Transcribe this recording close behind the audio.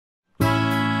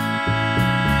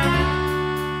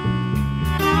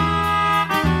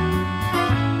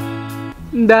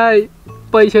दाइ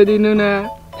पैसा दिनु न।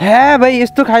 हे भाइ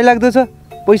यस्तो खाइलाग्दो छ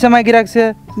पैसा मागिराख्छ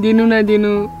दिनु न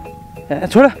दिनु।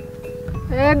 छोड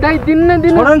ए दाइ दिनु न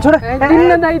दिनु। छोड न छोड दिनु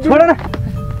न दाइ छोड न।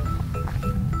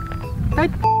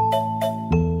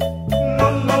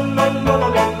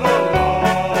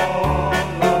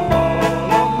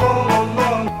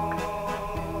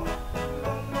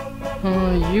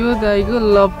 यो दाइको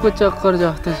लभको चक्कर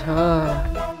जस्तो छ।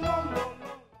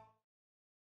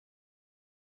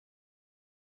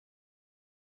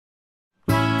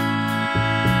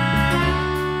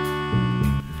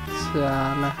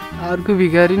 साला अर्को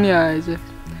भिखारी नि आएछ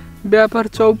व्यापार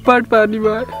चौपट पार्ने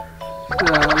भयो।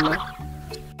 साला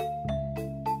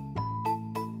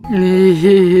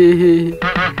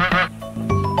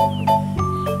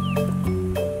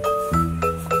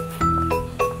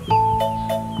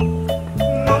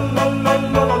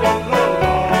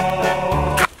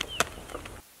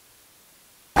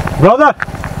Brother,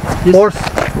 pors.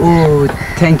 Oh,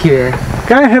 thank you.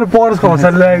 कहाँ हेर पर्स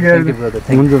खसार ल्याएर Thank you, brother.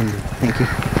 Thank you. Thank you.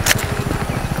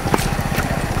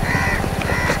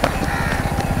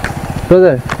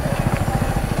 Brother.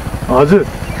 हजुर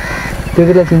त्यो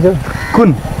केटा चिन्छौ?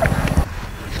 कुन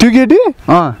त्यो केटी?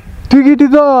 त्यो केटी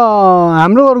त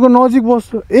हाम्रो घरको नजिक बस्छ।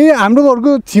 ए हाम्रो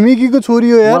घरको छिमेकीको छोरी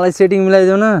हो यार। मलाई सेटिङ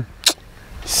मिलाइदेऊ न।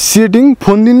 सेटिङ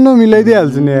फोन दिन न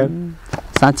मिलाइदिइहाल्छु नि यार।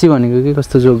 साँच्ची भनेको के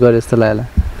कस्तो जोक गरे जस्तो लाग्यो।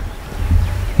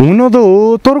 हुन त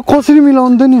हो तर कसरी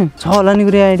मिलाउनु त नि? छ होला नि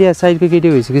कुनै आइडिया साइडको केटी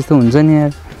भइसक्यो यस्तो हुन्छ नि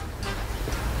यार।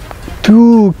 त्यो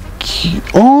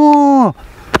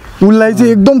उसलाई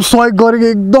चाहिँ एकदम सहयोग गरेको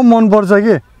एकदम मनपर्छ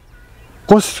के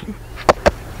कस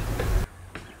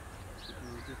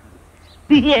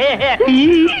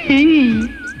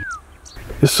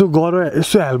यसो गर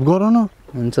यसो हेल्प गर न।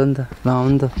 हुन्छ नि त ल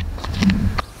आउनु त।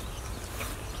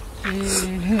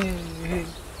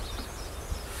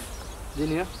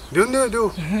 देऊ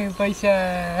पैसा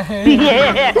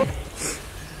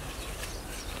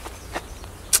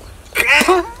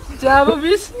जाब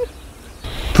 20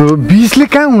 त्यो 20 ले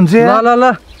कहाँ हुन्छ यार?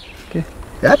 ल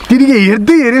यार तिरीके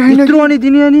हेर्दै हेरे हैन यत्रो अनि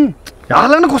दिने अनि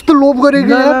हाला न कस्तो लोभ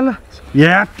गरेको यार।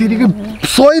 यार तिरीके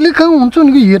 100 ले कहाँ हुन्छ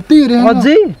नि हेर्दै हेरे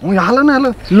अझै हाला न हाला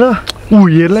ल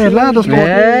हेर्ला जस्तो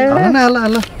हाला न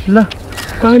हाला ल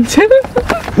कान्छ हेरे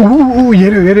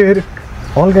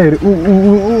हल्का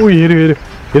हेरे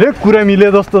हेरे कुरा मिले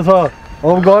जस्तो छ।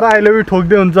 अब गर अहिले उही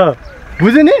ठोक्दै हुन्छ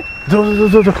बुझ्यो नि?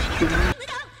 जो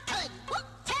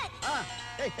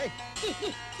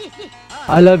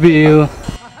I love you.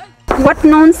 What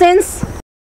nonsense?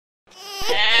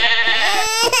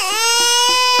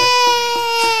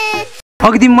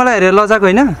 अघि तिमी मलाई हेरेर लजाको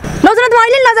होइन? लजाउन त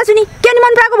मैले लजाछु नि के नि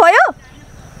मन पराएको भयो?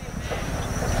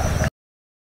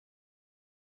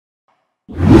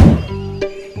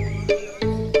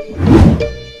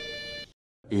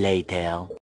 Later.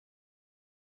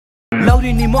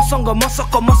 लौरिनी मसँग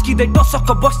मसक्क मस्किँदै टसक्क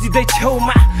बस्दिँदै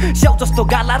छेउमा स्याउ जस्तो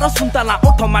गाला र सुन्तला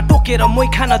ओठमा टोकेर मै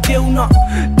खान देऊ न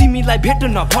तिमीलाई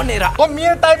भेट्न भनेर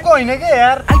मेरो टाइपको होइन के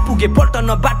यार। आइपुगे पल्टन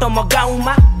बाटोमा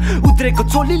गाउँमा उद्रेको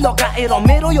चोली लगाएर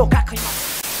मेरो यो काखैमा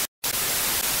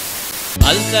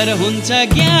अल्सर हुन्छ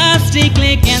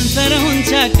ग्यास्ट्रिकले क्यान्सर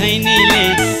हुन्छ खैनीले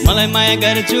मलाई माया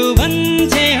गर्छु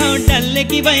भन्छे हो डल्ले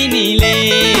कि बहिनीले